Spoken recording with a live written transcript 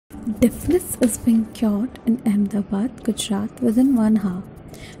Deafness is being cured in Ahmedabad, Gujarat within 1 hour,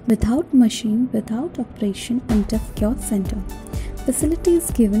 without machine, without operation and Deaf Cure Center. Facility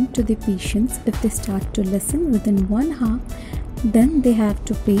is given to the patients if they start to listen within 1 hour, then they have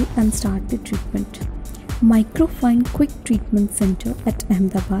to pay and start the treatment. Microfine Quick Treatment Center at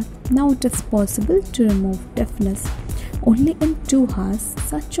Ahmedabad. Now it is possible to remove deafness only in 2 hours.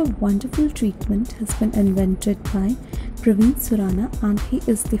 Such a wonderful treatment has been invented by Praveen Surana, and he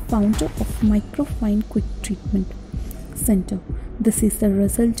is the founder of Microfine Quick Treatment Center. This is the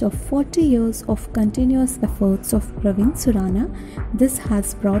result of 40 years of continuous efforts of Praveen Surana. This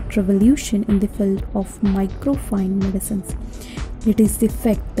has brought revolution in the field of microfine medicines. It is the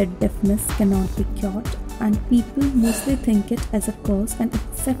fact that deafness cannot be cured, and people mostly think it as a curse and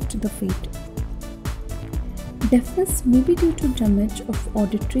accept the fate. Deafness may be due to damage of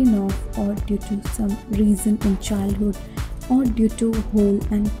auditory nerve, or due to some reason in childhood, or due to hole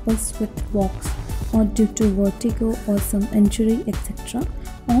and pus with wax, or due to vertigo or some injury, etc.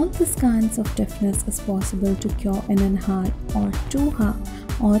 All these kinds of deafness is possible to cure in an hour or 2 hours,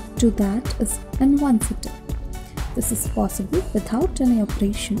 or to that is in one sitting. This is possible without any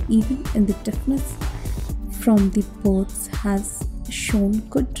operation. Even in the deafness from the births has shown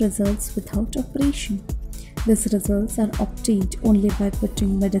good results without operation. These results are obtained only by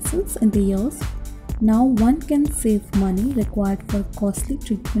putting medicines in the ears. Now one can save money required for costly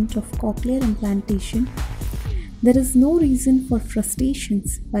treatment of cochlear implantation. There is no reason for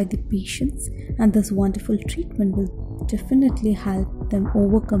frustrations by the patients, and this wonderful treatment will definitely help them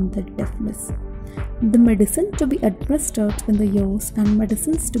overcome their deafness. The medicine to be administered in the ears and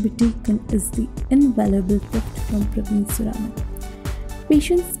medicines to be taken is the invaluable gift from Praveen Surana.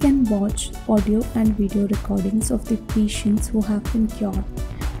 Patients can watch audio and video recordings of the patients who have been cured.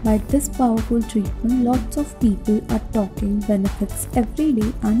 By this powerful treatment, lots of people are talking benefits every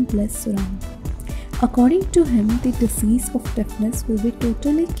day and bless Surana. According to him, the disease of deafness will be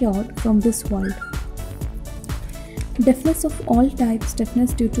totally cured from this world. Deafness of all types,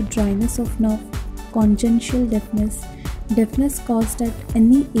 deafness due to dryness of nerve, congenital deafness, deafness caused at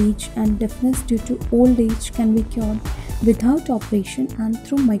any age, and deafness due to old age can be cured without operation and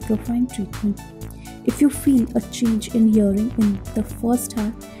through microfine treatment. If you feel a change in hearing in the first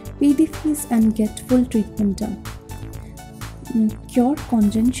hour, pay the fees and get full treatment done. Cure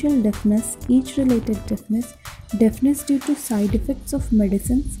congenital deafness, age-related deafness, deafness due to side effects of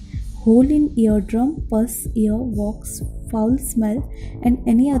medicines, hole in eardrum, pus, ear, wax, foul smell, and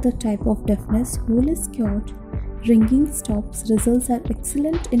any other type of deafness, hole is cured. Ringing stops. Results are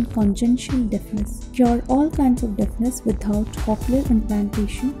excellent in congenital deafness. Cure all kinds of deafness without cochlear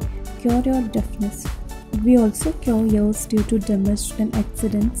implantation. Cure your deafness. We also cure ears due to damage in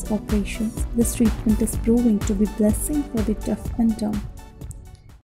accidents, operations. This treatment is proving to be blessing for the deaf and dumb.